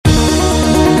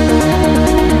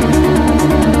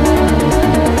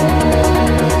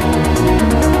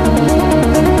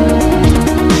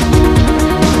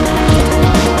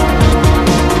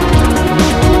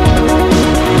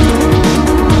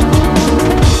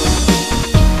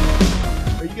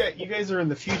guys are in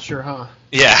the future, huh?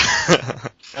 Yeah.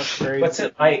 That's great. What's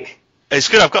it like? It's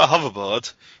good. I've got a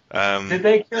hoverboard. Did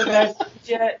they cure diabetes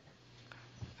yet?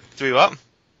 Do what?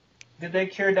 Did they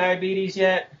cure diabetes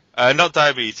yet? Not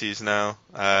diabetes, no.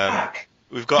 Fuck.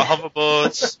 We've got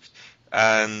hoverboards,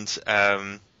 and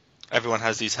everyone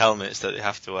has these helmets that they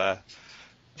have to wear.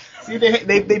 See,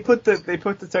 they put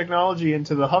the technology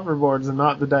into the hoverboards and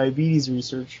not the diabetes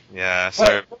research. Yeah,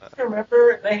 so... But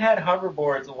remember, they had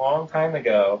hoverboards a long time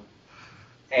ago,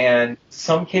 and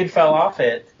some kid fell off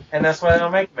it, and that's why they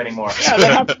don't make them anymore.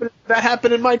 Yeah, that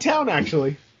happened in my town,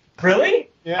 actually. Really?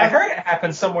 Yeah. I heard it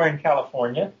happened somewhere in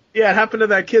California. Yeah, it happened to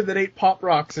that kid that ate Pop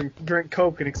Rocks and drank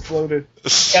Coke and exploded.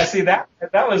 Yeah, see, that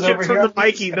was over from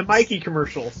here. the Mikey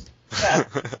commercials. Yeah.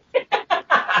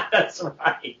 That's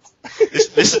right.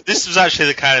 This was actually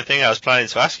the kind of thing I was planning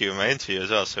to ask you in my interview as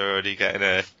well, so we're already getting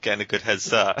a good head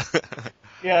start.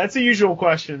 Yeah, that's the usual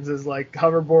questions, is like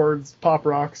hoverboards, Pop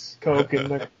Rocks, Coke, and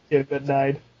the kid that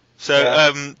died.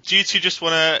 So, do you two just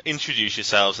want to introduce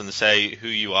yourselves and say who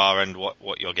you are and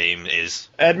what your game is?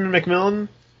 Edmund McMillen,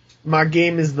 my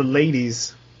game is the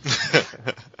ladies.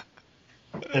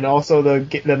 And also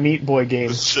the Meat Boy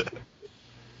game.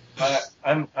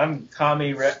 I'm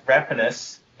Tommy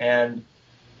Refenes, and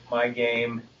my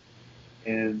game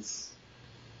is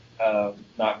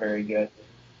not very good.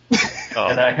 Oh.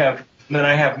 And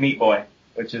I have Meat Boy,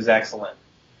 which is excellent.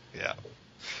 Yeah.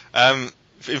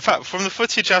 In fact, from the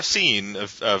footage I've seen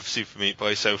of Super Meat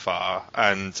Boy so far,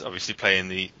 and obviously playing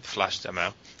the Flash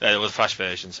demo, the Flash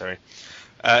version, sorry,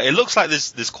 it looks like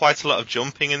there's quite a lot of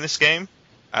jumping in this game.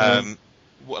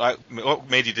 What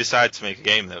made you decide to make a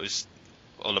game that was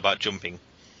all about jumping?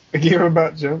 A game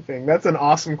about jumping? That's an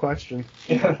awesome question.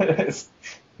 Yeah, it's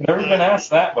never been asked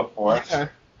that before. Yeah.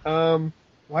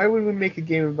 Why would we make a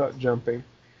game about jumping?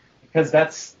 Because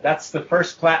that's the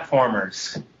first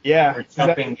platformers. Yeah, for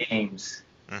jumping games.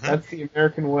 Mm-hmm. That's the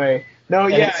American way. No,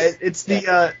 and yeah, it's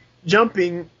the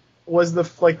jumping was the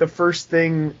first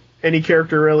thing any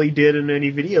character really did in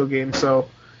any video game, so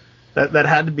that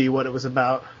had to be what it was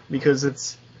about,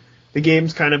 because the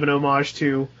game's kind of an homage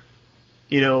to,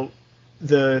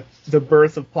 the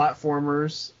birth of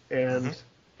platformers and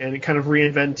kind of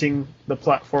reinventing the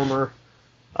platformer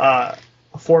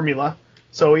formula.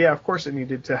 So yeah, of course it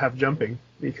needed to have jumping,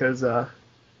 because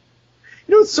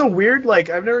it's so weird. Like,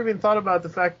 I've never even thought about the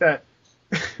fact that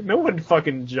no one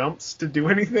fucking jumps to do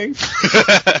anything.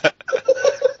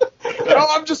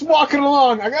 I'm just walking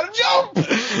along. I gotta jump.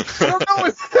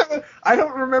 I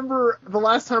don't remember the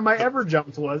last time I ever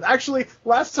jumped was. Actually,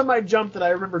 last time I jumped that I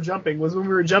remember jumping was when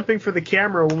we were jumping for the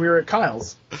camera when we were at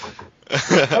Kyle's.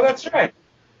 Oh, that's right.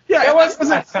 Yeah, that was the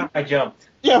last time I jumped.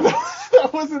 Yeah,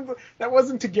 that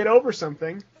wasn't to get over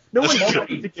something. No one jumps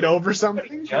to get over something.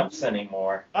 Nobody jumps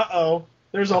anymore. Uh-oh.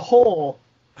 There's a hole.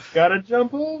 Gotta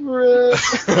jump over it.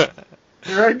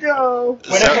 Here I go.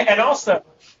 And also,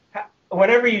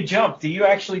 whenever you jump, do you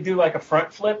actually do like a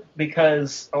front flip?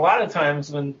 Because a lot of times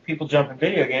when people jump in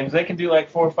video games, they can do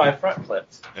like 4 or 5 front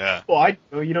flips. Yeah. Well,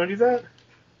 you don't do that?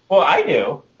 Well, I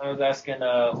do. I was asking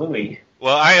Lewie.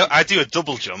 Well, I do a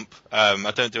double jump.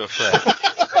 I don't do a flip.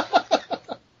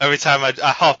 Every time I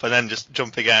hop and then just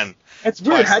jump again. That's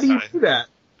weird. How do you do that?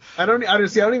 I don't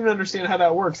even understand how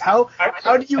that works. How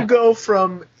do you go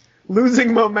from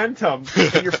losing momentum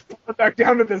and you're falling back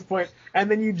down at this point, and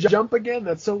then you jump again?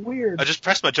 That's so weird. I just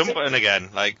press my jump button again,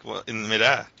 in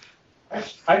midair.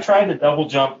 I tried to double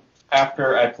jump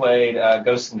after I played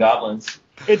Ghosts and Goblins.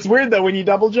 It's weird though when you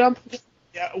double jump.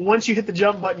 Yeah, once you hit the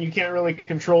jump button, you can't really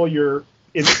control the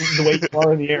way you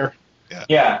are in the air.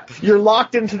 Yeah. You're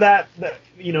locked into that.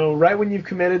 Right when you've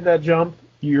committed that jump,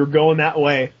 you're going that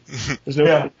way. There's no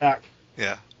coming back.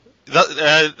 Yeah.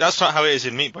 That's not how it is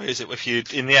in Meat Boy, is it? If you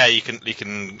in the air, you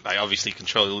can like, obviously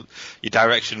control your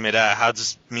direction mid-air. How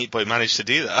does Meat Boy manage to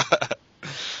do that?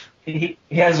 He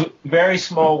has very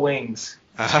small wings.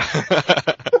 Yeah,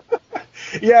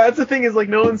 that's the thing, is like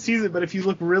no one sees it, but if you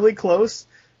look really close,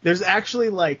 there's actually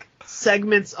like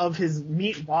segments of his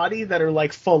meat body that are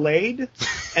like filleted,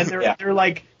 and they're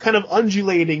like kind of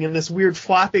undulating in this weird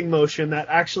flapping motion that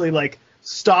actually like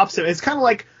stops him. It's kind of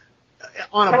like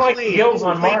on a plane, like gills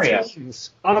on Mario.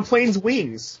 On a plane's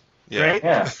wings, right?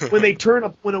 Yeah. When they turn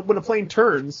up, when a plane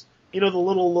turns, the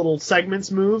little segments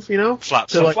move,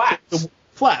 Flaps. So, flaps. The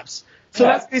flaps. So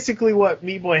that's basically what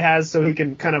Meat Boy has, so he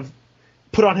can kind of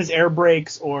put on his air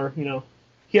brakes, or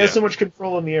he has so much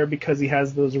control in the air because he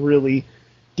has those really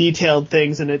detailed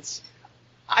things, and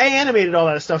I animated all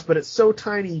that stuff, but it's so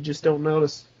tiny you just don't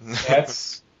notice.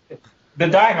 That's the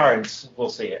diehards will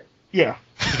see it. Yeah.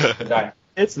 The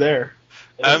It's there.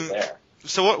 It is there.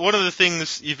 So one of the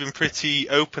things you've been pretty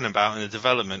open about in the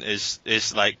development is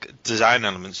like design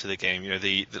elements of the game. You know,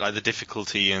 the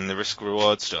difficulty and the risk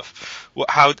reward stuff.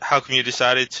 How come you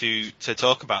decided to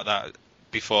talk about that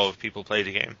before people play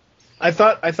the game? I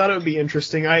thought it would be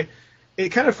interesting. It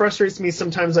kind of frustrates me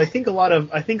sometimes. I think a lot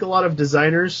of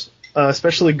designers,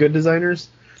 especially good designers,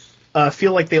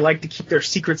 feel like they like to keep their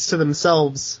secrets to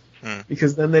themselves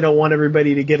because then they don't want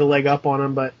everybody to get a leg up on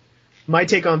them. But my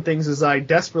take on things is I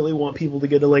desperately want people to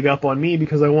get a leg up on me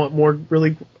because I want more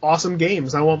really awesome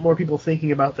games. I want more people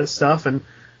thinking about this stuff, and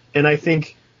I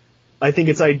think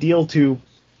it's ideal to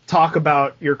talk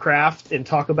about your craft and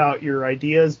talk about your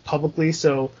ideas publicly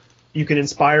so you can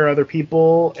inspire other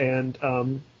people and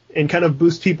kind of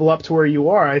boost people up to where you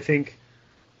are. I think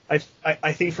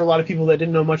for a lot of people that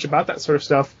didn't know much about that sort of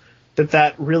stuff,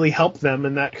 that really helped them,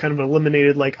 and that kind of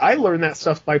eliminated, like, I learned that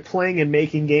stuff by playing and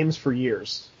making games for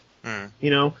years. You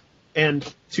know, and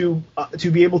to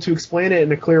be able to explain it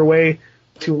in a clear way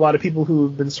to a lot of people who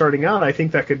have been starting out, I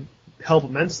think that could help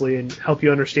immensely and help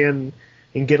you understand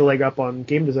and get a leg up on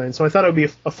game design. So I thought it would be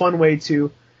a fun way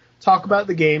to talk about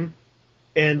the game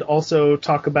and also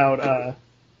talk about,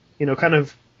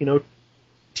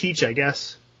 teach, I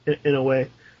guess, in a way.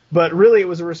 But really it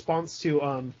was a response to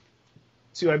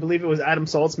I believe it was Adam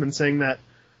Saltzman saying that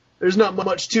there's not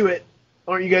much to it.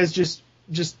 Aren't you guys just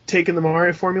taking the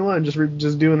Mario formula and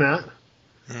just doing that?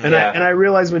 And I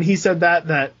realized when he said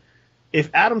that if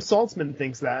Adam Saltzman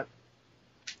thinks that,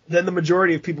 then the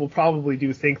majority of people probably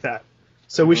do think that.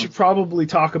 So we should probably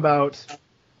talk about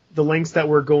the lengths that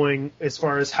we're going as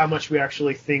far as how much we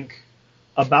actually think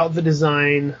about the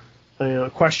design,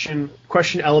 question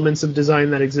elements of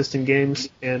design that exist in games,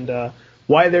 and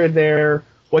why they're there,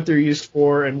 what they're used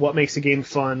for, and what makes a game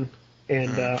fun.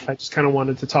 And I just kind of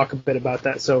wanted to talk a bit about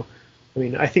that. So, I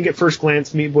mean, I think at first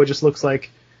glance, Meat Boy just looks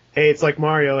like, hey, it's like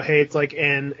Mario, hey, it's like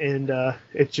N, and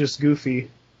it's just goofy.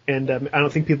 And I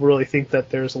don't think people really think that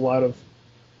there's a lot of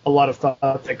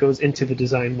thought that goes into the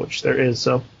design, which there is.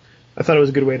 So I thought it was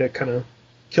a good way to kind of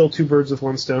kill two birds with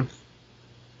one stone.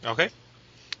 Okay.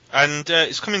 And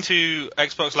it's coming to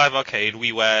Xbox Live Arcade,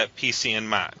 WiiWare, PC, and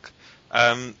Mac.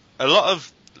 A lot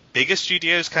of bigger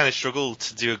studios kind of struggle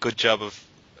to do a good job of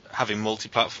having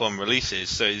multi-platform releases.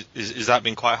 So is that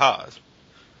been quite hard?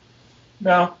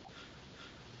 No.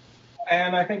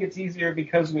 And I think it's easier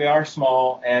because we are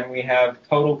small and we have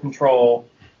total control.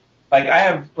 Like, I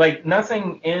have, like,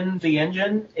 nothing in the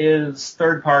engine is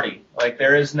third party. Like,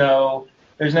 there's no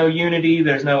Unity,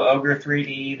 there's no Ogre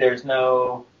 3D,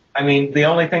 the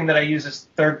only thing that I use as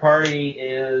third party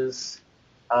is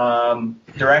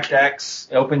DirectX,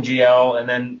 OpenGL, and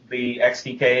then the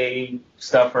XDK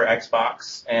stuff for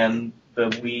Xbox and the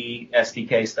Wii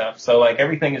SDK stuff. So, like,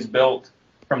 everything is built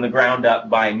from the ground up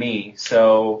by me.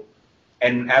 So,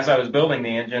 and as I was building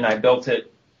the engine, I built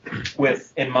it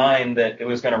with in mind that it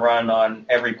was going to run on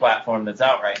every platform that's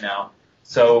out right now.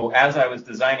 So as I was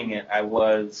designing it, I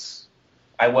was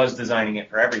designing it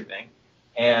for everything.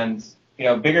 And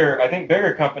I think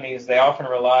bigger companies, they often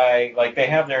rely, like, they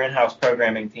have their in-house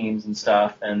programming teams and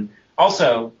stuff. And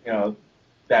also,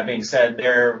 that being said,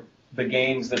 they're the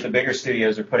games that the bigger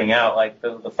studios are putting out, like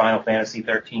the Final Fantasy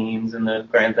 13s and the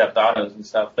Grand Theft Autos and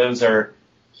stuff. Those are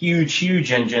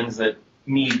huge engines that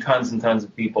need tons and tons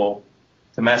of people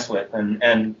to mess with.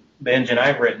 And the engine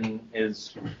I've written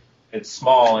it's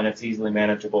small and it's easily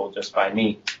manageable just by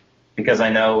me because I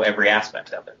know every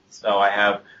aspect of it. So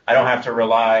I don't have to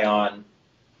rely on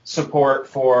support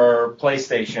for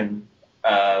PlayStation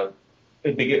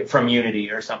from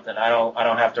Unity or something. I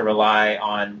don't have to rely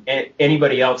on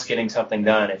anybody else getting something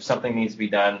done. If something needs to be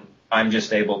done, I'm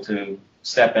just able to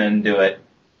step in, do it,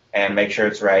 and make sure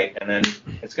it's right, and then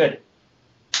it's good.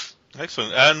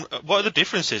 Excellent. And what are the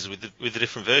differences with the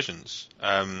different versions?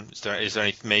 Is there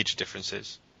any major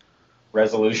differences?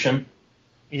 Resolution.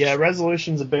 Yeah,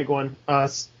 resolution's a big one.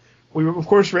 We of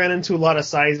course ran into a lot of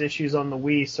size issues on the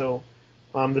Wii, so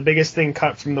the biggest thing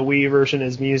cut from the Wii version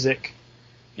is music.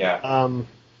 Yeah.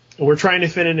 We're trying to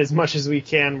fit in as much as we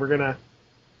can.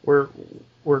 We're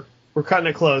cutting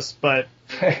it close, but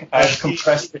I've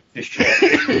compressed it to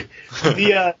shit.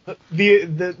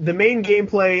 the main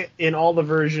gameplay in all the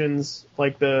versions,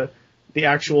 like the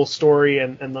actual story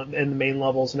and the main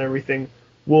levels and everything,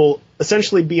 will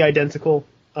essentially be identical.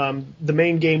 The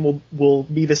main game will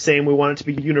be the same. We want it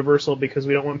to be universal because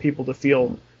we don't want people to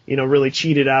feel really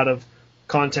cheated out of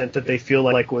content that they feel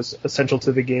like was essential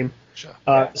to the game.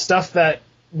 Sure. Stuff that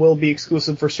will be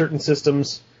exclusive for certain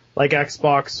systems, like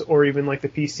Xbox or even like the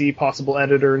PC possible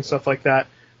editor and stuff like that,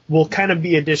 will kind of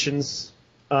be additions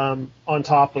on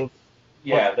top of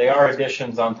Yeah, they are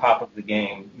additions on top of the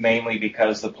game, mainly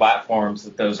because the platforms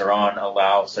that those are on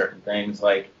allow certain things.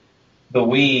 Like the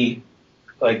Wii,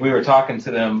 like we were talking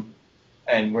to them,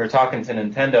 and we were talking to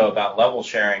Nintendo about level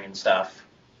sharing and stuff,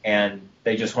 and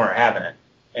they just weren't having it.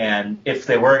 And if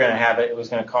they were going to have it, it was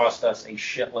going to cost us a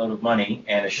shitload of money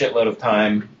and a shitload of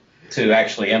time to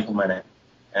actually implement it.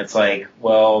 And it's like,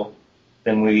 well,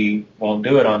 then we won't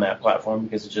do it on that platform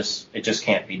because it just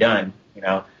can't be done, you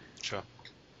know? Sure.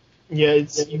 Yeah,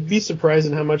 you'd be surprised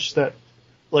at how much that,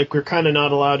 like, we're kind of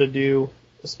not allowed to do,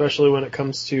 especially when it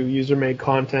comes to user-made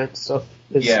content stuff.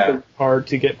 It's hard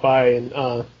to get by,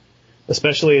 and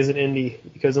especially as an indie,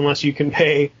 because unless you can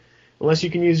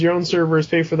use your own servers,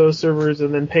 pay for those servers,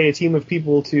 and then pay a team of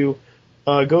people to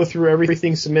go through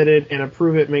everything submitted and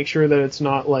approve it, make sure that it's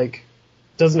not like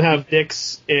doesn't have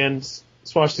dicks and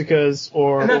swastikas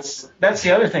or. And that's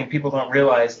the other thing people don't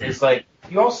realize is like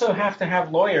you also have to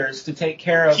have lawyers to take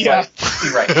care of like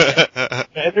copyright.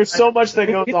 And there's so much that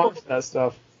goes on with that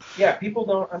stuff. Yeah, people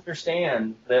don't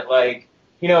understand that, like,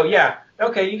 you know,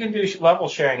 okay, you can do level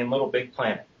sharing in Little Big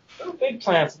Planet. Little Big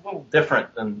Planet's a little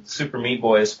different than Super Meat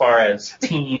Boy as far as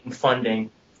team funding,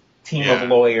 team of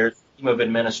lawyers, team of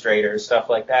administrators, stuff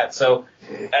like that. So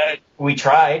we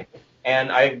tried,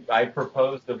 and I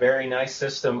proposed a very nice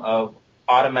system of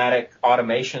automatic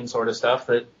automation sort of stuff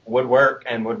that would work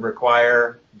and would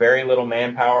require very little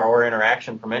manpower or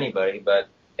interaction from anybody, but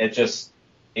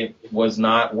it was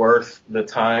not worth the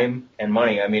time and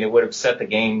money. I mean, it would have set the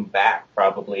game back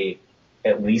probably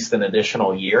at least an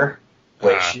additional year,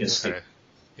 which is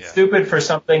stupid for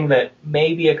something that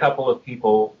maybe a couple of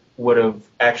people would have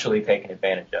actually taken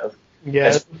advantage of. Yeah,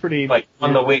 it's pretty like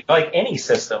on the Wii, like any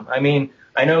system. I mean,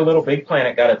 I know Little Big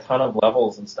Planet got a ton of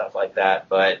levels and stuff like that,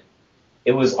 but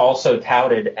it was also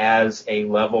touted as a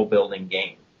level building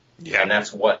game. Yeah. And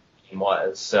that's what it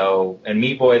was. So, and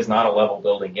Meat Boy is not a level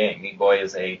building game. Meat Boy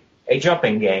is a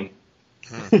jumping game.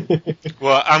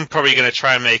 Well, I'm probably going to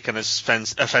try and make an as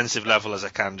offensive level as I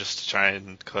can just to try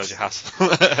and cause your hassle.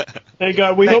 Thank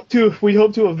God. We hope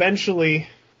to eventually,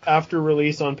 after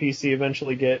release on PC,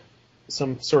 eventually get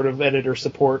some sort of editor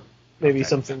support. Maybe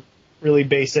something really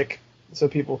basic so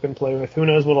people can play with. Who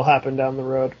knows what'll happen down the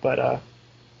road, but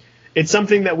it's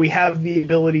something that we have the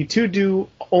ability to do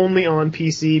only on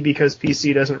PC because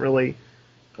PC doesn't really.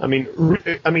 I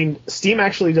mean, Steam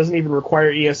actually doesn't even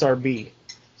require ESRB.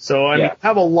 So I mean, we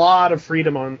have a lot of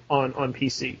freedom on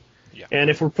PC. Yeah. And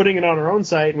if we're putting it on our own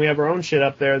site and we have our own shit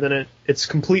up there, then it's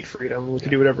complete freedom. We can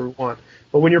do whatever we want.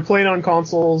 But when you're playing on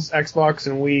consoles, Xbox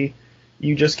and Wii,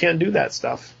 you just can't do that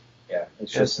stuff. Yeah,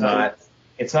 it's just not.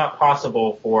 It's not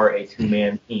possible for a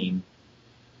two-man team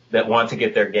that want to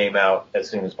get their game out as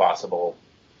soon as possible.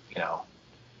 You know,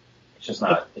 it's just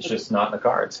not. It's just not in the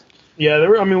cards. Yeah,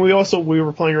 we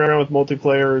were playing around with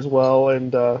multiplayer as well,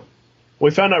 and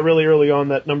we found out really early on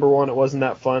that number one, it wasn't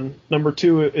that fun. Number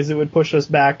two is it would push us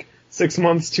back 6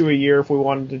 months to a year if we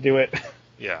wanted to do it.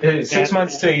 Yeah, 6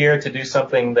 months to a year to do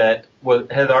something that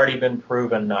had already been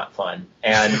proven not fun,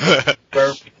 and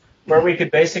where we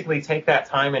could basically take that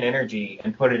time and energy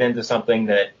and put it into something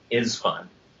that is fun.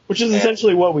 Which is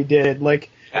essentially what we did. Like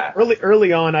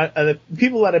early on, the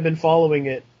people that have been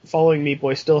following Meat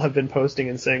Boy still have been posting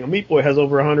and saying, Meat Boy has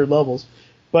over 100 levels.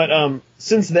 But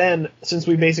since then, since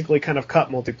we basically kind of cut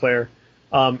multiplayer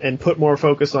and put more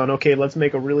focus on, okay, let's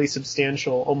make a really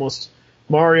substantial, almost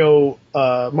Mario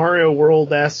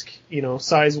World-esque,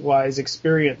 size-wise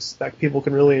experience that people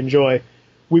can really enjoy,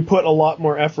 we put a lot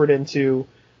more effort into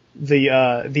the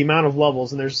amount of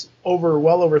levels, and there's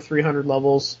well over 300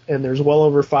 levels, and there's well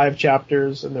over 5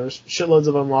 chapters, and there's shitloads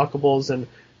of unlockables, and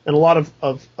a lot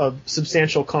of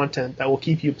substantial content that will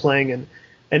keep you playing,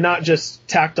 and not just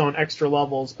tacked on extra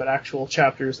levels, but actual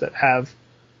chapters that have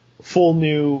full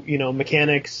new,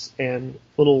 mechanics and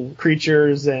little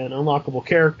creatures and unlockable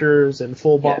characters and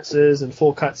full bosses and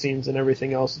full cutscenes and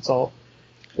everything else. It's all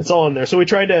in there. So we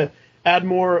tried to add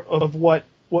more of what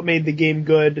made the game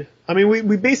good. I mean,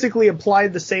 we basically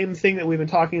applied the same thing that we've been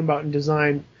talking about in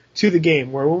design to the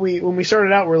game, where when we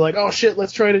started out, we're like, oh shit,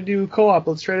 let's try to do co-op,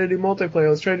 let's try to do multiplayer,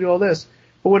 let's try to do all this.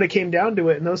 But when it came down to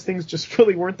it, and those things just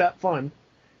really weren't that fun,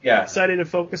 decided to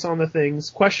focus on the things,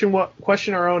 question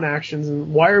our own actions,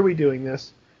 and why are we doing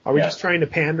this? Are we just trying to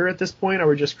pander at this point? Are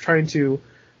we just trying to,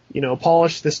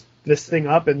 polish this thing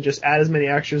up and just add as many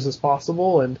extras as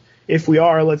possible? And if we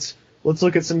are, let's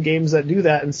look at some games that do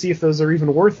that and see if those are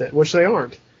even worth it, which they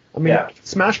aren't. I mean,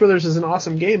 Smash Brothers is an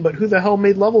awesome game, but who the hell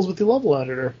made levels with the level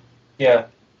editor? Yeah.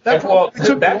 That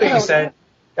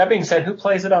being said, who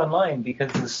plays it online?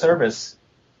 Because the service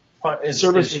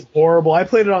is horrible. I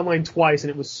played it online twice, and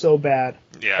it was so bad.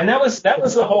 Yeah. And that was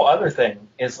the whole other thing.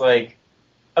 Is like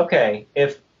okay,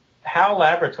 if HAL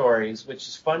Laboratories, which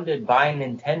is funded by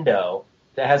Nintendo,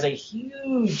 that has a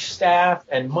huge staff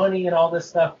and money and all this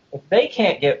stuff, if they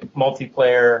can't get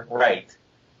multiplayer right,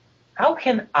 how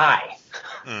can I?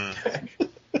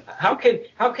 How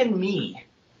can me,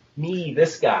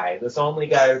 this guy, this only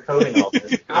guy coding all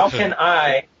this, how can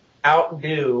I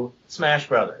outdo Smash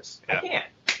Brothers? Yeah. I can't.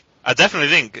 I definitely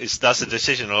think that's a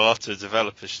decision a lot of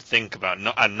developers should think about,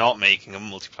 not making a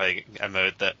multiplayer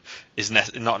mode that is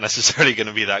not necessarily going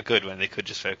to be that good when they could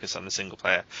just focus on the single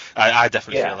player. I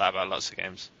definitely feel that about lots of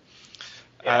games.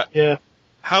 Yeah.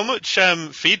 How much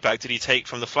feedback did he take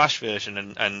from the Flash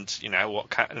version, and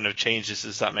what kind of changes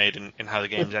has that made in how the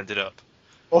games ended up?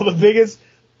 Well,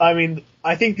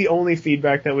 I think the only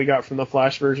feedback that we got from the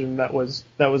Flash version that was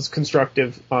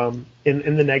constructive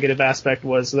in the negative aspect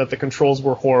was that the controls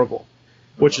were horrible,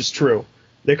 which is true.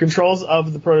 The controls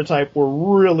of the prototype were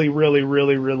really, really,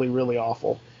 really, really, really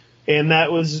awful, and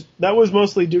that was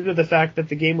mostly due to the fact that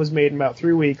the game was made in about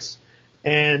 3 weeks,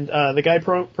 and the guy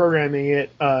programming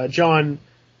it, John,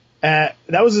 that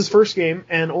was his first game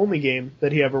and only game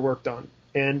that he ever worked on,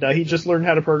 and he just learned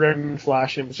how to program in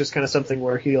Flash, and it was just kind of something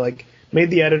where he made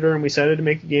the editor, and we decided to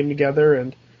make the game together,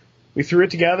 and we threw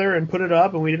it together and put it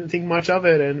up, and we didn't think much of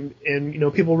it,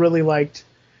 and people really liked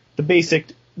the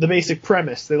basic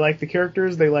premise. They liked the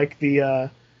characters, they liked the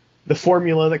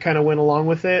formula that kind of went along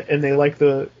with it, and they liked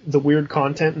the weird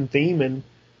content and theme, and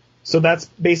so that's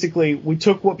basically, we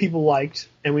took what people liked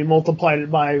and we multiplied it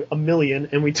by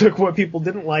 1,000,000, and we took what people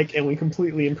didn't like and we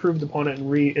completely improved upon it and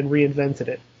reinvented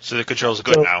it. So the controls are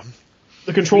good now.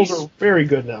 The controls are very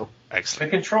good now.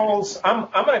 Excellent. The controls, I'm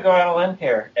going to go out on a limb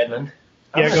here, Edmund.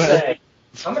 Go ahead.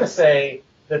 I'm going to say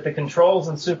that the controls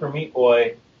in Super Meat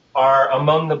Boy are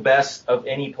among the best of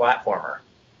any platformer.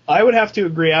 I would have to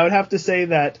agree. I would have to say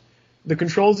that the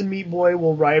controls in Meat Boy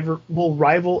will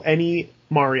rival any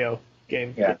Mario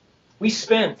game. Yeah.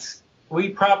 We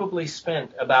probably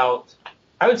spent about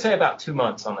 2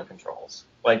 months on the controls.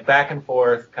 Like back and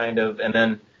forth, kind of, and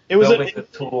then building the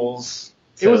tools.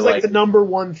 It was like the number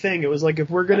one thing. It was like, if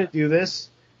we're going to do this,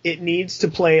 it needs to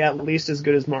play at least as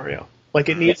good as Mario. Like,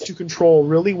 it needs to control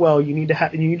really well. You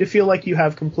need to feel like you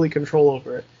have complete control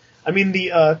over it. I mean,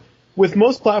 with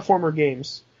most platformer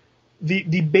games,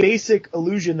 the basic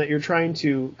illusion that you're trying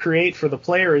to create for the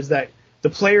player is that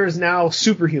the player is now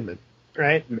superhuman,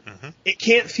 right? Mm-hmm. It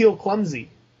can't feel clumsy.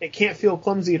 It can't feel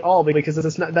clumsy at all, because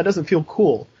that doesn't feel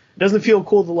cool. It doesn't feel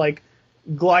cool to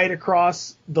glide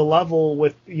across the level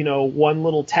with, one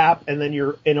little tap and then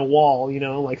you're in a wall,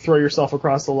 throw yourself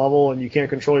across the level and you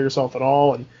can't control yourself at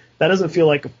all, and that doesn't feel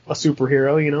like a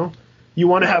superhero, You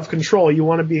want to have control. You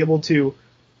want to be able to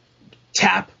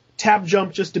tap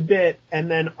jump just a bit and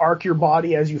then arc your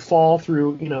body as you fall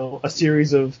through, a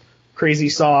series of crazy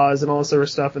saws and all this sort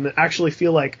of stuff, and then actually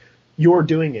feel like you're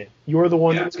doing it. You're the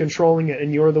one that's controlling it,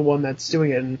 and you're the one that's doing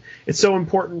it. And it's so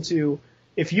important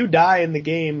if you die in the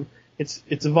game,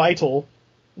 it's vital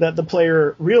that the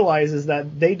player realizes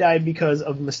that they died because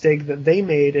of a mistake that they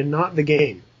made and not the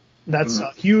game. That's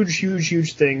a huge, huge,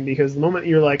 huge thing, because the moment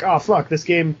you're like, oh fuck, this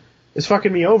game is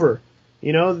fucking me over,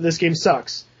 this game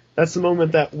sucks, that's the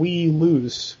moment that we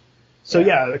lose. So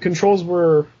the controls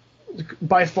were,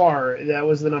 by far, that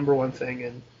was the number one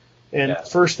thing, and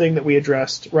first thing that we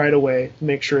addressed right away to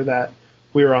make sure that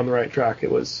we were on the right track. It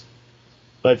was,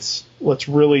 let's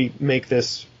really make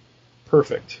this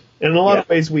perfect. And in a lot of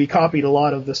ways, we copied a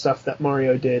lot of the stuff that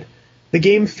Mario did. The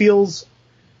game feels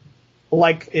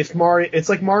like it's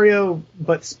like Mario,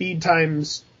 but speed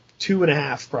times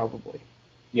 2.5 probably.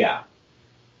 Yeah,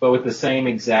 but with the same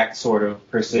exact sort of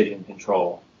precision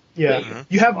control. Yeah,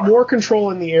 you have more control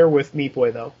in the air with Meat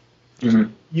Boy though.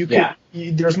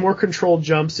 Mm-hmm. There's more controlled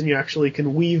jumps, and you actually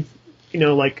can weave,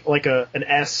 like an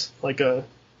S,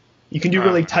 you can do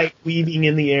really tight weaving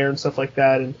in the air and stuff like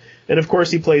that, and of course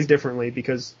he plays differently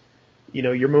because,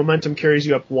 your momentum carries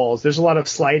you up walls. There's a lot of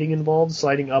sliding involved,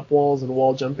 sliding up walls and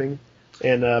wall jumping,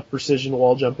 and precision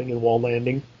wall jumping and wall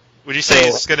landing. Would you say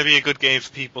it's going to be a good game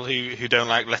for people who don't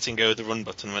like letting go of the run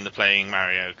button when they're playing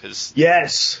Mario?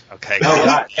 Yes. Okay. Oh,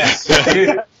 God, yes.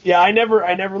 Yeah, I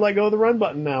never let go of the run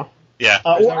button now. Yeah.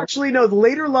 Actually, no. The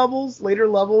later levels,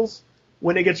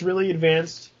 when it gets really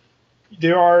advanced,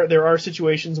 there are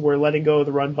situations where letting go of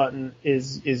the run button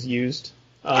is used.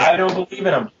 I don't believe in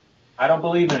them. I don't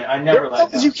believe in it. I never let go.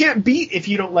 Because you can't beat if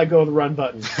you don't let go of the run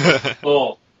button.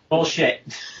 Bullshit.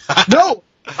 No,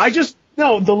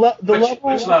 the level.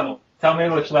 Which level? Tell me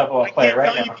which level I'll play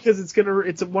right now. Because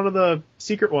it's one of the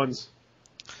secret ones.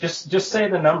 Just say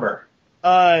the number.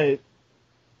 Let's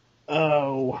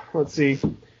see.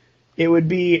 It would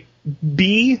be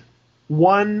B12.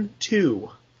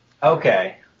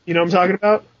 Okay. You know what I'm talking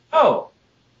about?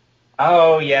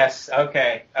 Oh, yes.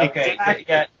 Okay. Exactly.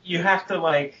 Yeah, you have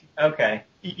to okay.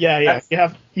 Yeah.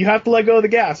 You have to let go of the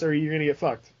gas, or you're gonna get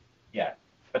fucked. Yeah,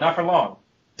 but not for long.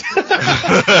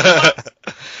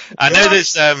 I know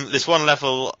there's this one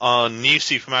level on New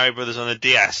Super Mario Brothers on the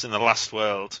DS in the last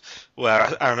world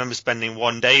where I remember spending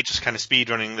one day just kind of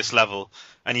speedrunning this level,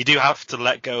 and you do have to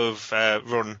let go of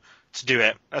run to do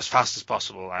it as fast as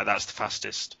possible. Like, that's the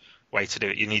fastest way to do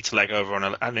it. You need to let go of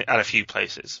run at a few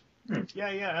places.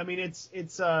 Yeah. I mean, it's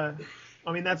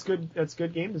that's good. That's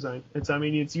good game design.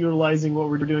 It's utilizing what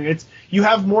we're doing. You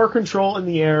have more control in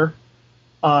the air,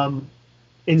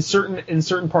 in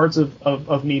certain parts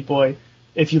of Meat Boy.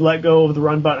 If you let go of the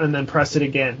run button and then press it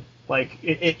again,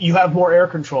 you have more air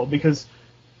control, because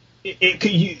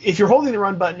if you're holding the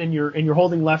run button and you're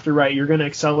holding left or right, you're going to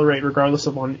accelerate regardless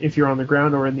of if you're on the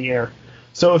ground or in the air.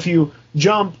 So if you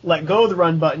jump, let go of the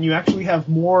run button, you actually have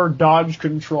more dodge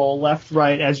control left,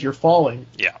 right as you're falling.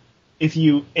 Yeah. If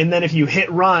you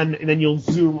hit run, and then you'll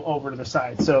zoom over to the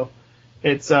side. So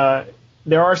it's there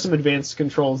are some advanced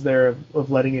controls there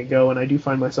of letting it go, and I do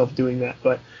find myself doing that.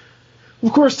 But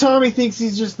of course, Tommy thinks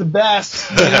he's just the best.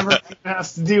 He never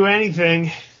has to do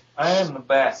anything. I am the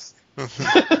best.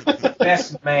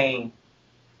 Best main.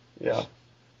 Yeah.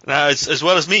 Now, as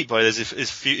well as Meat Boy,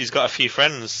 he's got a few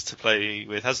friends to play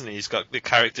with, hasn't he? He's got the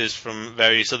characters from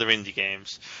various other indie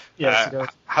games. Yes, he does.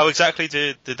 How exactly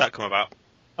did that come about?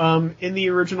 In the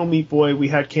original Meat Boy, we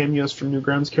had cameos from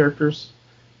Newgrounds characters,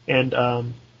 and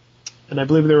I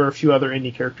believe there were a few other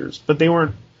indie characters, but they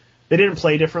didn't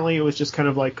play differently. It was just kind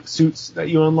of like suits that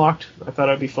you unlocked. I thought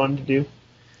it'd be fun to do.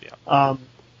 Yeah.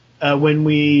 When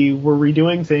we were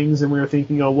redoing things and we were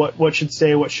thinking, what should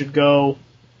stay, what should go,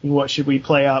 what should we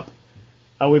play up,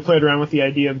 we played around with the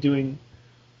idea of doing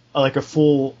like a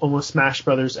full, almost Smash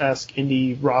Brothers-esque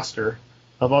indie roster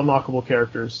of unlockable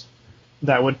characters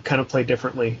that would kind of play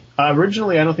differently.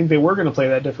 Originally, I don't think they were going to play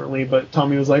that differently, but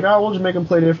Tommy was like, we'll just make them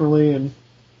play differently, and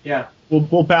yeah,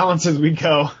 we'll balance as we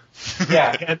go.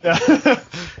 Yeah.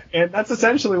 And that's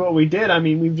essentially what we did. I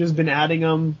mean, we've just been adding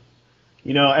them.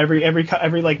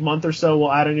 Every like month or so,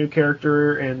 we'll add a new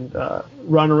character and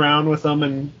run around with them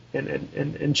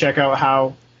and check out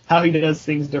how he does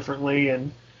things differently.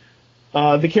 And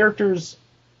the characters,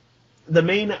 the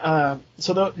main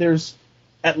there's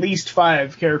at least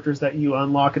 5 characters that you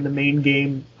unlock in the main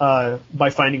game by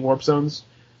finding warp zones.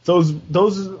 Those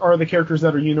are the characters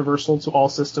that are universal to all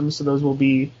systems, so those will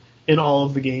be in all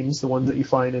of the games, the ones that you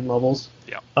find in levels.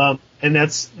 Yeah. And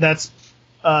that's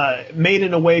made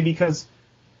in a way because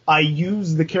I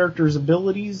use the character's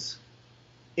abilities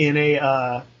in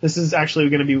this is actually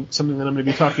going to be something that I'm going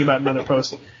to be talking about in another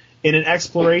post, in an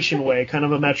exploration way, kind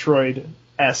of a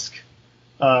Metroid-esque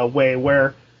way,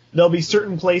 where there'll be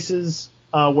certain places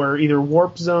where either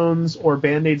warp zones or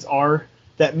band-aids are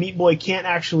that Meat Boy can't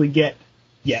actually get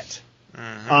yet.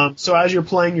 Mm-hmm. So as you're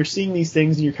playing, you're seeing these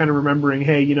things and you're kind of remembering,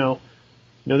 hey,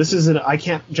 this isn't, I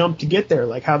can't jump to get there.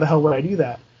 Like, how the hell would I do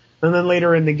that? And then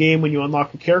later in the game, when you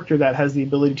unlock a character that has the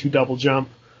ability to double jump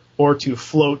or to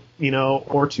float,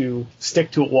 or to stick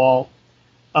to a wall,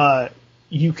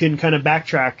 you can kind of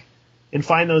backtrack and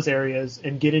find those areas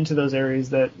and get into those areas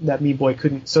that Meat Boy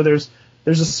couldn't. So there's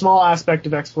a small aspect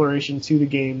of exploration to the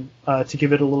game to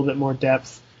give it a little bit more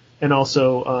depth, and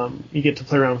also you get to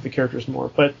play around with the characters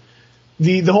more. But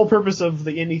the whole purpose of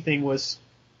the indie thing was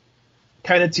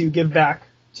kind of to give back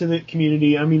to the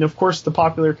community. I mean, of course, the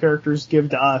popular characters give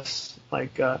to us,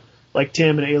 like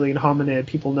Tim and Alien Hominid.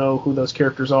 People know who those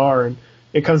characters are, and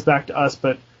it comes back to us.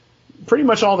 But pretty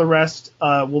much all the rest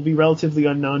will be relatively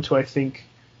unknown to, I think,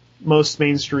 most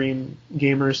mainstream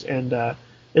gamers, and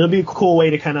it'll be a cool way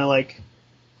to kind of like,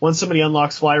 once somebody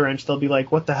unlocks Fly Wrench, they'll be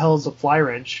like, what the hell is a Fly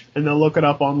Wrench? And they'll look it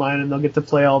up online, and they'll get to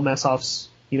play all Mess-Off's,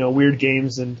 weird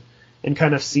games and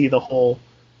kind of see the whole,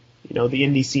 the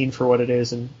indie scene for what it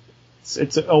is. And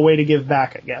it's a way to give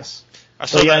back, I guess. I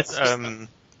saw that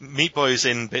Meat Boy's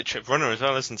in Bit Trip Runner as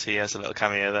well, isn't he? He has a little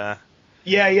cameo there.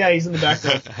 Yeah, he's in the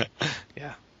background.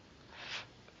 Yeah.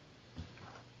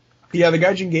 Yeah, the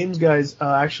Gaijin Games guys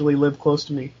actually live close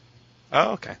to me.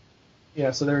 Oh, okay.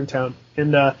 Yeah, so they're in town.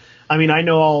 And, I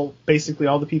know basically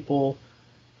all the people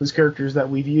whose characters that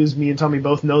we've used. Me and Tommy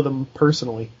both know them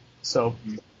personally. So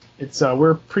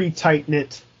we're a pretty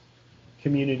tight-knit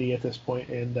community at this point.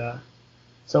 And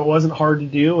so it wasn't hard to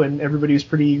do, and everybody was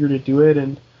pretty eager to do it.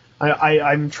 And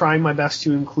I'm trying my best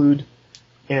to include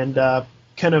and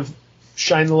kind of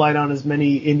shine the light on as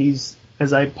many indies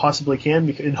as I possibly can,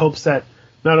 in hopes that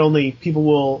not only people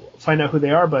will find out who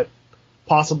they are, but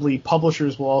possibly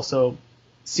publishers will also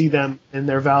see them and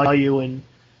their value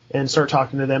and start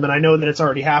talking to them. And I know that it's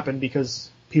already happened because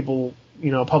people,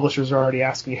 publishers are already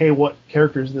asking, hey, what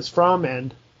character is this from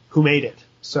and who made it?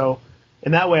 So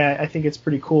in that way, I think it's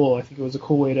pretty cool. I think it was a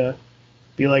cool way to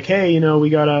be like, hey, we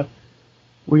got a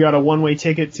one-way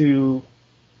ticket to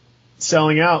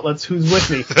selling out. Who's with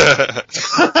me?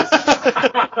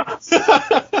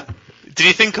 Did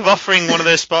you think of offering one of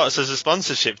those spots as a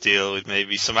sponsorship deal with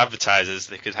maybe some advertisers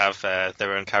that could have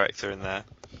their own character in there?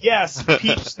 Yes,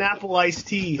 Peach Snapple iced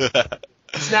tea.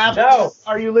 Snapple, No.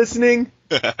 Are you listening?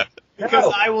 Because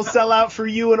No. I will sell out for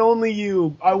you and only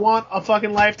you. I want a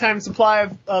fucking lifetime supply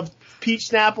of Peach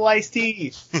Snapple iced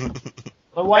tea. My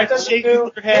That wife's doesn't shaking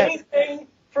do her head. anything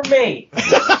for me.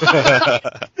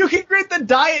 You can get the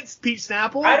diet Peach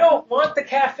Snapple. I don't want the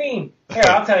caffeine. Here,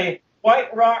 I'll tell you.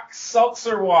 White Rock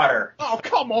seltzer water. Oh,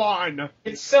 come on.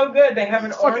 It's so good. They have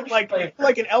an It's orange fucking flavor.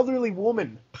 like an elderly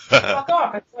woman. Fuck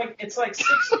off. It's like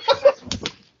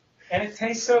 6%. And it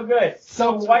tastes so good.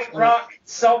 So White Rock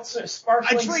seltzer, I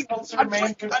sparkling drink seltzer.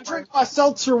 I drink my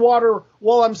seltzer water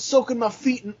while I'm soaking my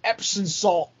feet in Epsom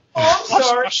salt. Oh, I'm Watch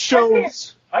sorry. my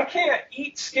shows. I can't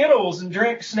eat Skittles and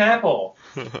drink Snapple.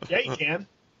 Yeah, you can.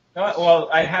 No, well,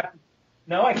 I have.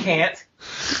 No, I can't.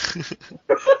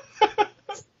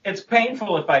 It's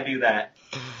painful if I do that.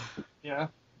 Yeah.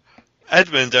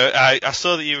 Edmund, I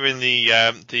saw that you were in the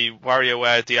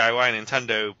WarioWare DIY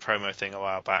Nintendo promo thing a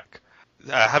while back.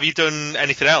 Have you done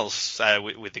anything else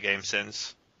with the game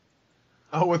since?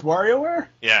 Oh, with WarioWare?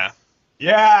 Yeah.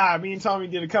 Yeah, me and Tommy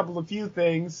did a few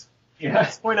things. At Yeah.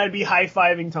 this point, I'd be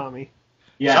high-fiving Tommy.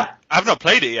 Yeah. I've not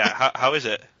played it yet. How is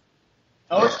it?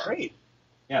 Oh, it's great.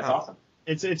 Yeah, it's awesome.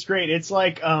 It's great. It's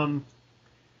like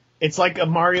a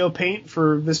Mario Paint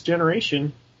for this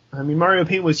generation. I mean, Mario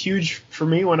Paint was huge for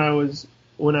me when I was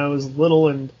little,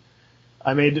 and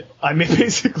I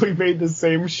basically made the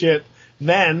same shit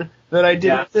then that I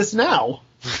did with this now.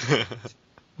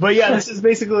 But yeah, this is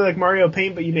basically like Mario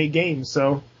Paint, but you make games,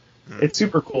 so it's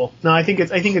super cool. No, I think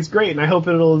it's great, and I hope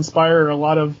it'll inspire a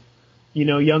lot of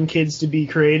young kids to be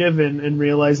creative and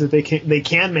realize that they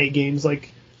can make games.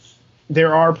 Like,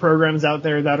 there are programs out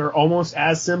there that are almost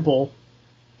as simple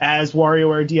as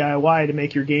WarioWare DIY to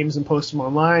make your games and post them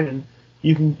online, and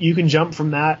you can jump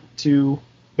from that to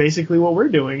basically what we're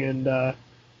doing, and if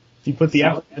you put the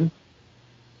effort in.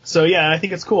 So yeah, I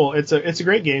think it's cool. It's a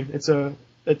great game.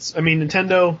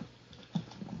 Nintendo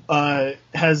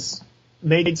has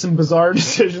made some bizarre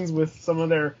decisions with some of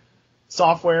their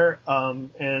software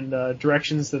and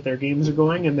directions that their games are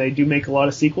going, and they do make a lot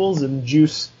of sequels and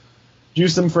juice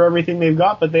them for everything they've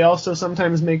got, but they also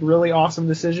sometimes make really awesome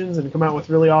decisions and come out with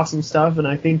really awesome stuff, and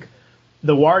I think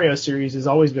the Wario series has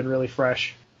always been really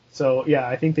fresh. So yeah,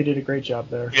 I think they did a great job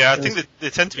there. Yeah, I think they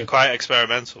tend to be quite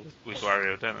experimental with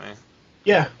Wario, don't they?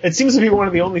 Yeah, it seems to be one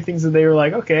of the only things that they were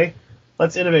like, okay,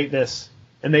 let's innovate this.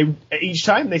 And each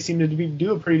time they seem to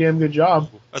do a pretty damn good job.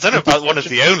 I don't know about one of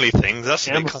the only things. That's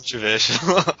a bit Camera.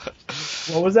 controversial.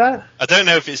 What was that? I don't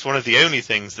know if it's one of the only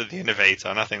things that they innovate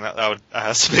on. I think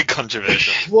that's a bit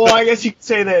controversial. Well, I guess you could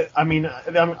say that.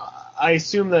 I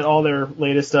assume that all their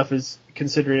latest stuff is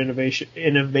considered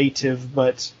innovative,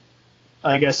 but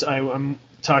I guess I'm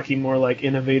talking more like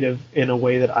innovative in a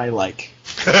way that I like.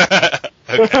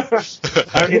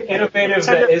 Innovative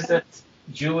that isn't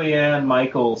Julianne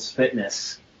Michaels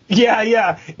Fitness.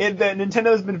 Yeah.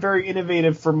 Nintendo's been very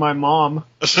innovative for my mom.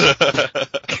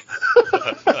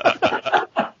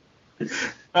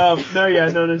 No,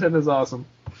 Nintendo's awesome.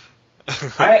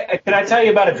 Can I tell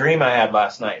you about a dream I had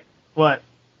last night? What?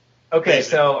 Okay,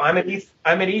 so I'm at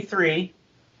E3,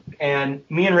 and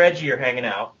me and Reggie are hanging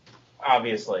out,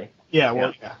 obviously. Yeah,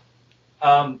 well,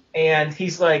 yeah. And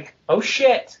he's like, "Oh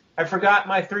shit, I forgot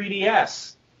my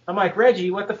 3DS." I'm like,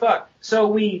 "Reggie, what the fuck?" So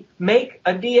we make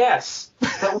a DS,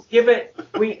 but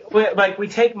we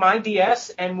take my DS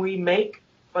and we make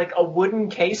like a wooden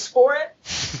case for it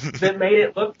that made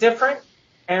it look different,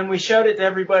 and we showed it to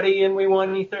everybody, and we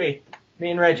won E3.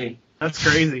 Me and Reggie. That's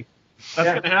crazy.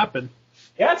 That's gonna happen.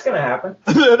 Yeah, it's gonna happen.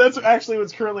 That's actually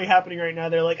what's currently happening right now.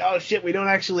 They're like, "Oh shit, we don't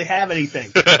actually have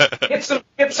anything." Get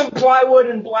some plywood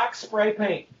and black spray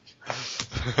paint.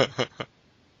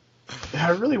 I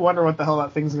really wonder what the hell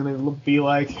that thing's gonna be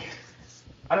like.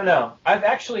 I don't know. I've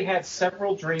actually had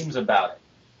several dreams about it.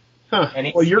 Huh.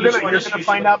 And Well, you're each gonna one is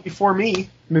find out before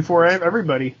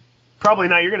everybody. Probably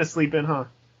not. You're gonna sleep in, huh?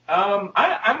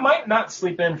 I might not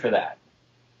sleep in for that.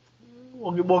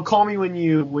 Well, call me when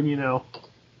you know.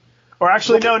 Or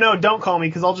actually, no, don't call me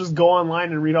because I'll just go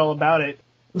online and read all about it.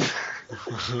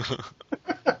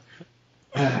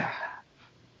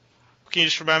 Can you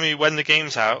just remind me when the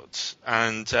game's out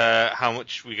and how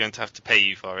much we're going to have to pay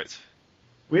you for it?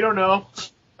 We don't know.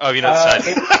 Oh, have you not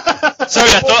said? Sorry,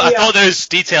 I thought those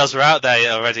details were out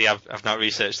there already. I've not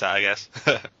researched that, I guess.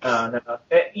 No.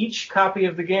 Each copy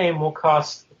of the game will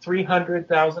cost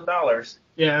 $300,000.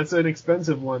 Yeah, it's an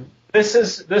expensive one. This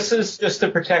is just to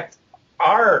protect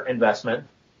our investment.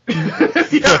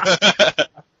 Yeah.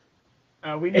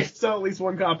 We need to sell at least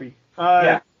one copy.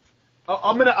 Yeah.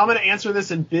 I'm gonna answer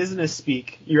this in business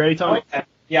speak. You ready, Tom? Okay.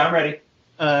 Yeah, I'm ready.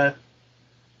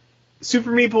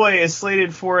 Super Meat Boy is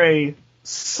slated for a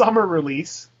summer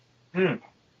release, Hmm.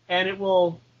 and it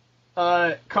will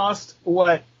cost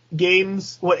what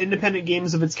independent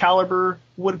games of its caliber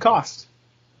would cost.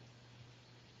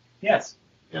 Yes.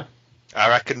 Yeah. I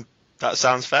reckon that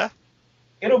sounds fair.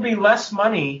 It'll be less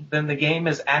money than the game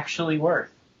is actually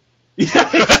worth. Yeah.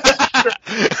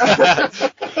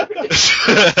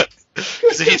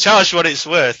 Because if you charge what it's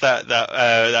worth,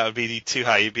 that would be too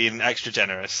high. You're being extra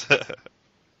generous.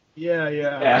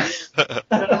 Yeah.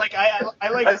 Like I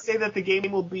like to say that the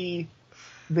game will be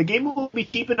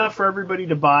cheap enough for everybody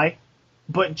to buy,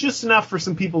 but just enough for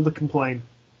some people to complain.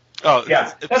 Oh,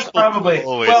 Yeah, that's people probably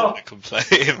always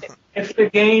complain. If the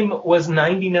game was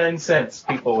 99 cents,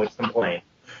 people would complain.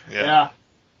 Yeah.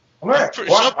 I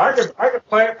could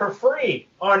play it for free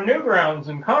on Newgrounds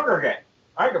and Congregate.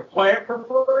 I could play it for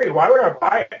free. Why would I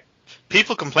buy it?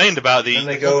 People complained about the And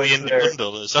they go indie into their-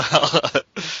 bundle as well.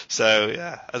 So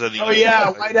yeah, I don't think. Oh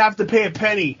yeah, why'd I have to pay a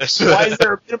penny? Why is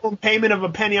there a minimum payment of a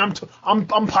penny?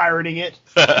 I'm pirating it.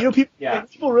 You know,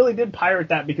 people really did pirate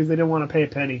that because they didn't want to pay a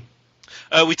penny.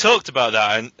 We talked about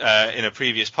that in a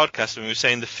previous podcast when we were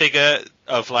saying the figure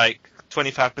of like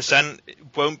 25%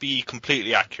 won't be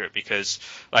completely accurate because,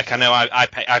 like, I know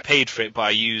I paid for it, but I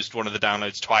used one of the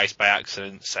downloads twice by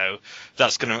accident, so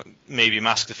that's going to maybe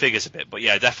mask the figures a bit. But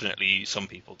yeah, definitely some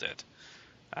people did.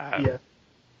 Yeah.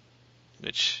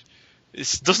 Which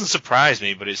doesn't surprise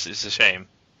me, but it's a shame.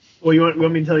 Well, you want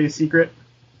me to tell you a secret?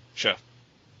 Sure.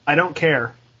 I don't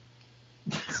care.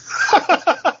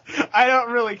 I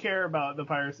don't really care about the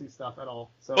piracy stuff at all.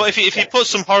 So. Well, if you put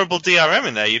some horrible DRM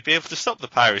in there, you'd be able to stop the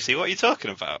piracy. What are you talking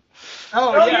about?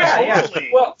 Oh yeah. Totally.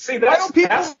 Well, see, that's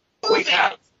people?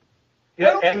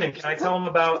 Yeah, Edmund, can I tell them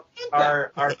about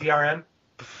our DRM?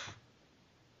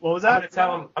 What was that?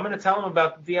 I'm going to tell them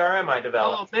about the DRM I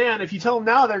developed. Oh man, if you tell them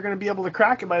now, they're going to be able to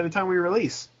crack it by the time we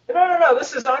release. No,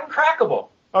 this is uncrackable.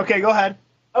 Okay, go ahead.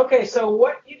 Okay, so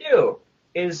what you do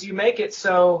is you make it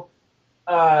so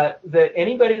that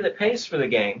anybody that pays for the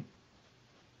game,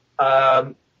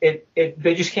 they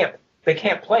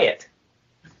can't play it.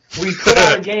 We put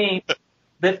out a game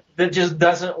that just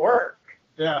doesn't work.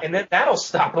 Yeah. And then that'll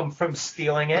stop them from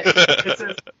stealing it.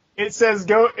 It says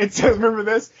remember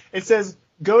this? It says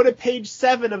go to page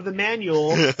 7 of the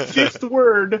manual, fifth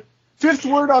word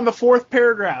on the 4th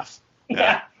paragraph.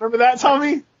 Yeah. Remember that,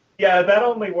 Tommy? Yeah, that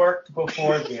only worked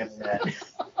before the internet.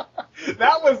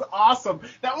 That was awesome.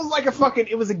 That was like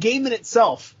it was a game in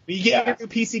itself. You get your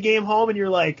PC game home and you're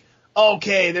like,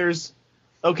 okay,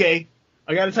 I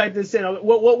gotta type this in.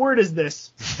 What word is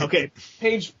this? Okay,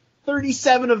 page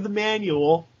 37 of the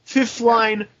manual, 5th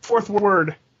line, 4th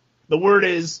word. The word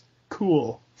is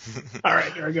cool. All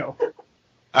right, here I go.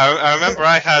 I remember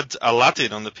I had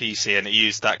Aladdin on the PC and it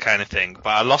used that kind of thing, but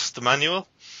I lost the manual.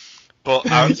 But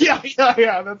yeah,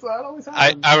 that always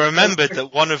happens. I remembered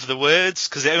that one of the words,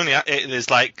 because there's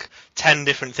like 10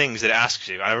 different things that it asks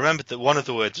you. I remembered that one of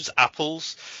the words was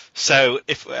apples. So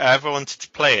if I ever wanted to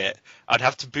play it, I'd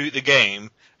have to boot the game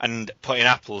and put in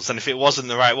apples. And if it wasn't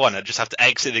the right one, I'd just have to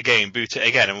exit the game, boot it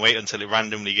again, and wait until it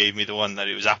randomly gave me the one that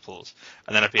it was apples.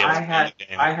 And then I'd be able to play the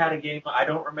game. I had a game. I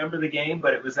don't remember the game,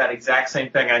 but it was that exact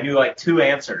same thing. I knew like 2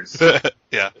 answers.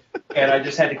 Yeah. And I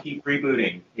just had to keep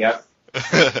rebooting. Yep.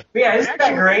 Yeah, isn't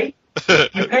that great?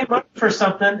 You pay money for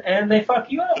something and they fuck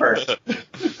you over.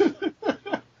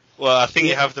 Well, I think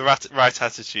you have the right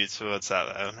attitude towards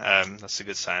that, though. That's a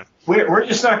good sign. We're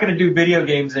just not going to do video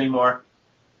games anymore.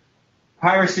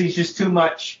 Piracy's just too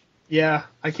much. Yeah,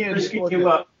 I can't just give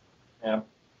up. Yeah.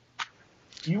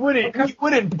 You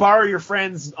wouldn't borrow your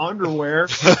friend's underwear.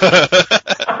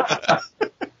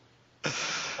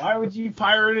 Why would you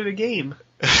pirate a game?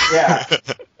 Yeah.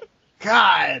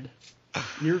 God.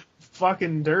 You're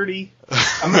fucking dirty.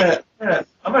 I'm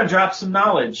gonna drop some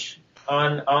knowledge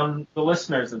on the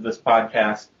listeners of this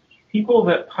podcast. People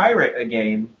that pirate a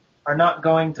game are not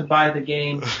going to buy the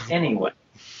game anyway.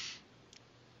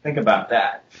 Think about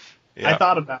that. Yeah. I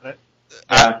thought about it.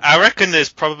 I reckon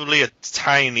there's probably a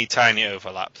tiny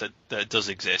overlap that does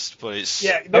exist, but it's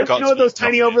you know what those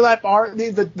tiny overlap are?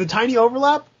 The tiny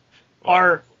overlap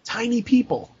are tiny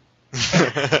people.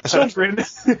 Children.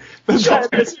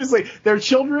 Seriously, they're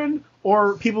children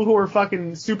or people who are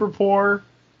fucking super poor.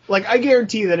 Like, I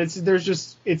guarantee that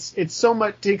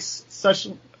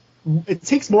it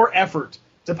takes more effort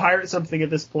to pirate something at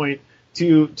this point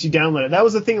to download it. That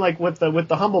was the thing, like with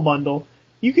the Humble Bundle.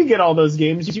 You could get all those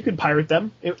games. You could pirate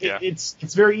them. It's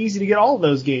very easy to get all of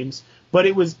those games, but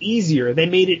it was easier. They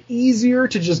made it easier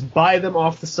to just buy them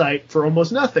off the site for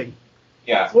almost nothing.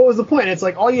 Yeah. So what was the point? It's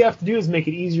like all you have to do is make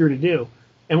it easier to do,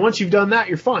 and once you've done that,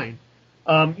 you're fine.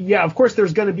 Yeah, of course,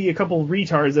 there's going to be a couple of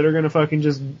retards that are going to fucking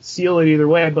just seal it either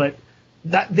way, but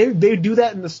that they do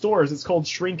that in the stores. It's called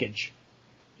shrinkage.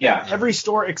 Yeah. Every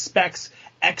store expects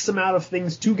X amount of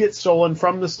things to get stolen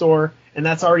from the store, and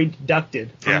that's already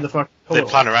deducted from the fucking total. They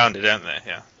plan around it, don't they?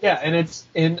 Yeah. Yeah,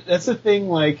 and that's the thing,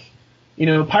 like, you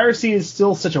know, piracy is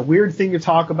still such a weird thing to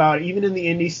talk about, even in the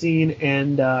indie scene,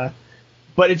 and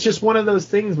but it's just one of those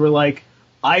things where, like,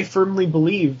 I firmly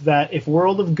believe that if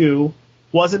World of Goo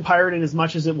wasn't pirated as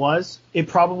much as it was, it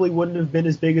probably wouldn't have been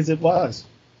as big as it was.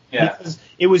 Yeah. Because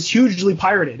it was hugely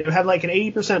pirated. It had like an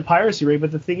 80% piracy rate,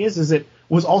 but the thing is it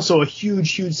was also a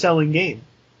huge selling game.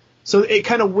 So it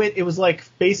kind of it was like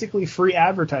basically free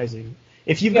advertising.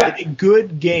 If you've got a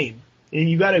good game, and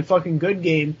you got a fucking good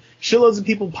game, shitloads of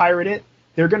people pirate it,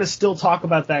 they're going to still talk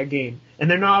about that game. And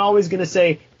they're not always going to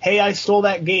say, hey, I stole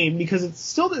that game,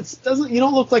 because you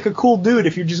don't look like a cool dude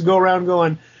if you just go around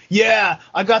going, yeah,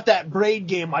 I got that Braid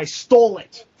game, I stole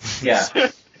it. Yeah.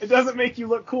 It doesn't make you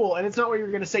look cool, and it's not what you're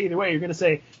going to say either way. You're going to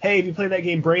say, hey, if you play that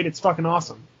game Braid, it's fucking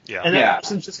awesome. Yeah. And that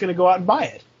person's just going to go out and buy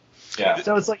it. Yeah.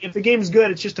 So it's like, if the game's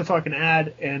good, it's just a fucking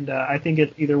ad, and I think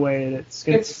either way, it's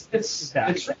going to... It's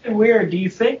really weird. Do you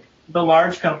think the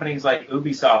large companies like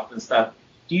Ubisoft and stuff,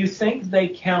 do you think they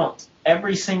count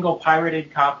every single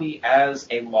pirated copy as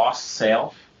a lost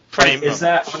sale? Like, is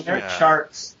that on their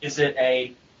charts? Is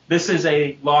it this is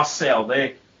a lost sale?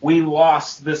 We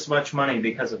lost this much money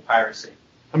because of piracy.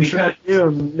 I'm sure they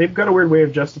do. They've got a weird way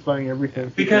of justifying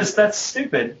everything. Because that's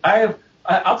stupid.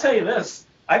 I'll tell you this.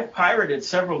 I've pirated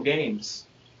several games,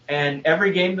 and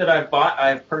every game that I've bought,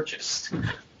 I've purchased.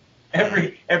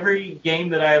 Every game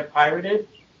that I have pirated,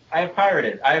 I have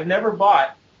pirated. I have never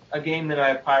bought a game that I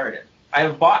have pirated. I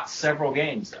have bought several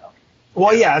games, though.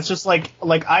 Well, yeah, it's just like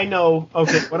I know,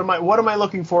 okay, what am I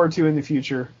looking forward to in the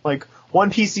future? Like,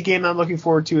 one PC game I'm looking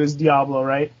forward to is Diablo,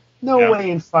 right? No way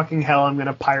in fucking hell I'm going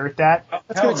to pirate that.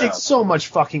 That's going to take so much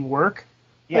fucking work.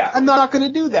 Yeah. Like, I'm not going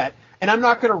to do that. And I'm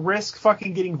not going to risk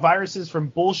fucking getting viruses from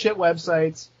bullshit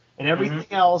websites and everything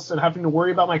else and having to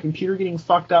worry about my computer getting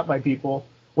fucked up by people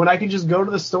when I can just go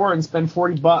to the store and spend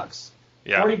 $40.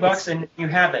 Yeah. $40 and you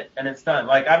have it, and it's done.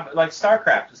 Like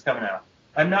StarCraft is coming out.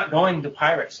 I'm not going to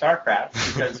pirate StarCraft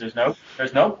because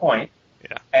there's no point.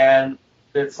 Yeah. And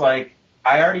it's like,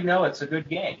 I already know it's a good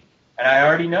game. And I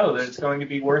already know that it's going to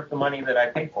be worth the money that I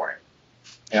pay for it.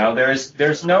 You know,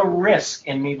 there's no risk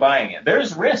in me buying it.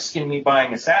 There's risk in me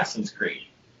buying Assassin's Creed,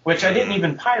 which I didn't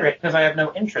even pirate because I have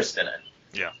no interest in it.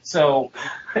 Yeah. So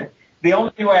the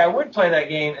only way I would play that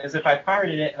game is if I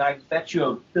pirated it, and I bet you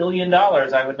 $1 billion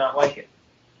I would not like it.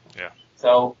 Yeah.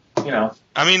 So, you know.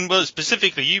 I mean, well,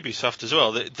 specifically Ubisoft as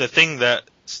well. The thing that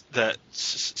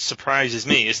surprises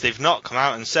me is they've not come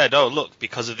out and said, oh, look,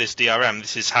 because of this DRM,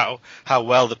 this is how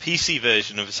well the PC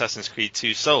version of Assassin's Creed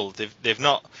 2 sold. They've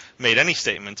not made any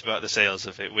statement about the sales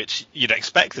of it, which you'd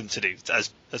expect them to do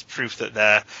as proof that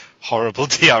their horrible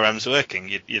DRM's working.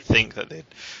 You'd think that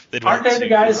they'd aren't they the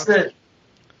guys that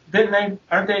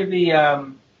aren't they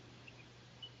the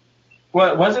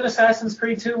what was it, Assassin's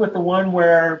Creed 2 with the one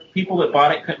where people that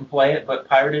bought it couldn't play it but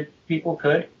pirated people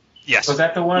could? Yes. Was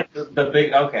that the one? The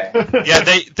big, okay. Yeah,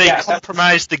 they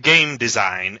compromised the game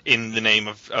design in the name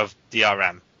of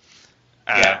DRM.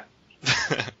 Yeah.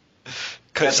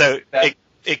 So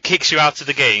it kicks you out of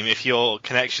the game if your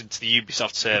connection to the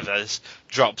Ubisoft servers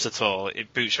drops at all.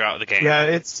 It boots you out of the game. Yeah,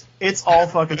 it's all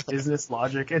fucking business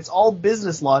logic. It's all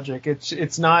business logic.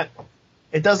 It's not.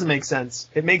 It doesn't make sense.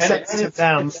 It makes sense to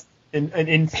them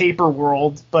in paper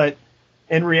world, but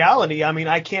in reality, I mean,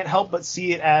 I can't help but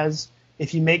see it as,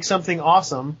 if you make something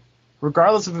awesome,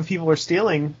 regardless of if people are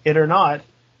stealing it or not,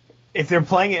 if they're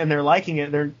playing it and they're liking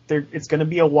it, it's going to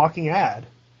be a walking ad.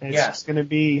 And it's just going to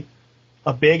be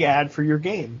a big ad for your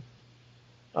game.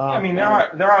 I mean, there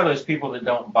are those people that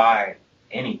don't buy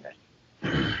anything.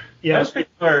 Yeah. Those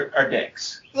people are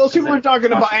dicks. Those people aren't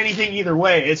talking about anything either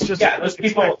way. It's just those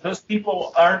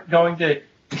people aren't going to.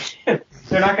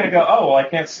 They're not going to go, oh, well, I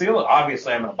can't steal it.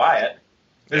 Obviously, I'm going to buy it.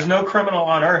 There's no criminal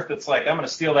on earth that's like, I'm going to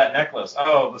steal that necklace.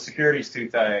 Oh, the security's too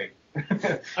tight.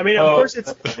 I mean, of course,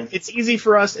 it's easy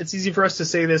for us. It's easy for us to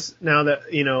say this now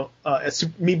that, you know,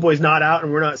 Meat Boy's not out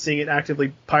and we're not seeing it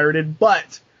actively pirated.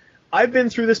 But I've been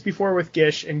through this before with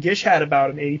Gish, and Gish had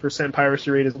about an 80%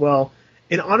 piracy rate as well.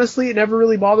 And honestly, it never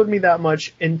really bothered me that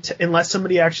much unless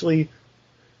somebody actually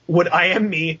would IM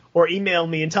me or email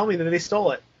me and tell me that they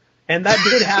stole it. And that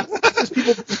did happen. It's just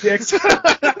people being dicks.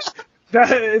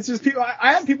 It's just people.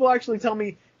 I had people actually tell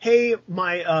me, "Hey,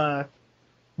 my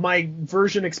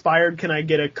version expired. Can I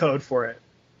get a code for it?"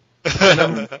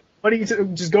 What do you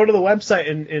just go to the website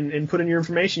and put in your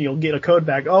information? You'll get a code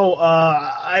back. Oh,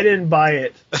 I didn't buy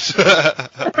it.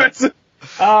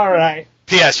 All right.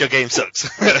 P.S. Your game sucks.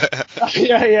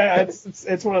 Yeah.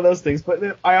 It's one of those things.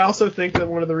 But I also think that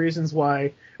one of the reasons why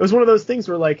it was one of those things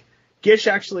where like Gish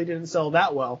actually didn't sell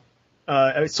that well.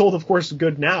 It sold, of course,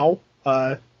 good now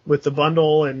with the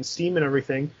bundle and Steam and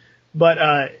everything.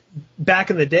 But back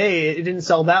in the day, it didn't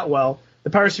sell that well. The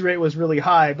piracy rate was really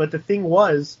high. But the thing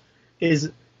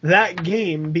is that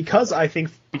game, because of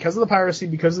the piracy,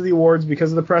 because of the awards,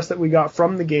 because of the press that we got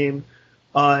from the game,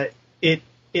 it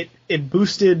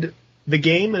boosted the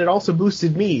game and it also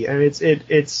boosted me. And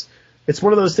it's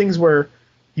one of those things where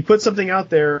you put something out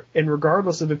there, and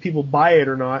regardless of if people buy it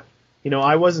or not,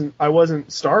 I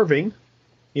wasn't starving.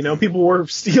 People were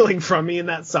stealing from me, and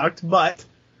that sucked. But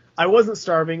I wasn't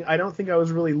starving. I don't think I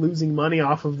was really losing money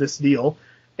off of this deal,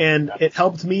 and it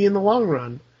helped me in the long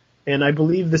run. And I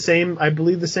believe the same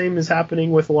is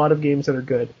happening with a lot of games that are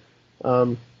good.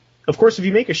 Of course, if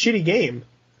you make a shitty game,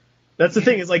 that's the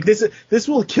thing. Is like this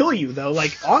will kill you though.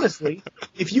 Like honestly,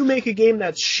 if you make a game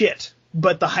that's shit,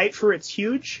 but the hype for it's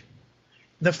huge,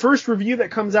 the first review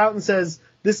that comes out and says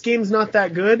this game's not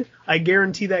that good, I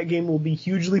guarantee that game will be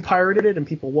hugely pirated and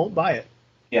people won't buy it.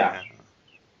 Yeah.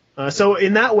 So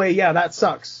in that way, yeah, that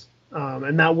sucks,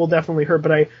 and that will definitely hurt.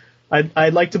 But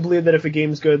I'd like to believe that if a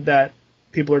game's good, that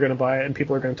people are going to buy it and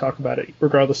people are going to talk about it,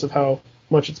 regardless of how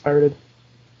much it's pirated.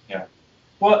 Yeah.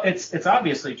 Well, it's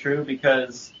obviously true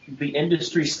because the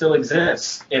industry still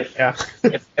exists. If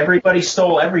everybody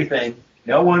stole everything,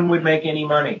 no one would make any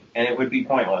money, and it would be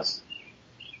pointless.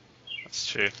 That's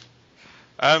true.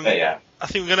 Yeah. I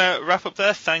think we're going to wrap up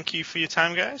there. Thank you for your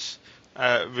time, guys.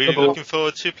 Really looking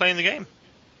forward to playing the game.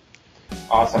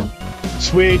 Awesome.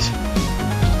 Sweet.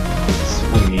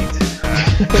 Sweet.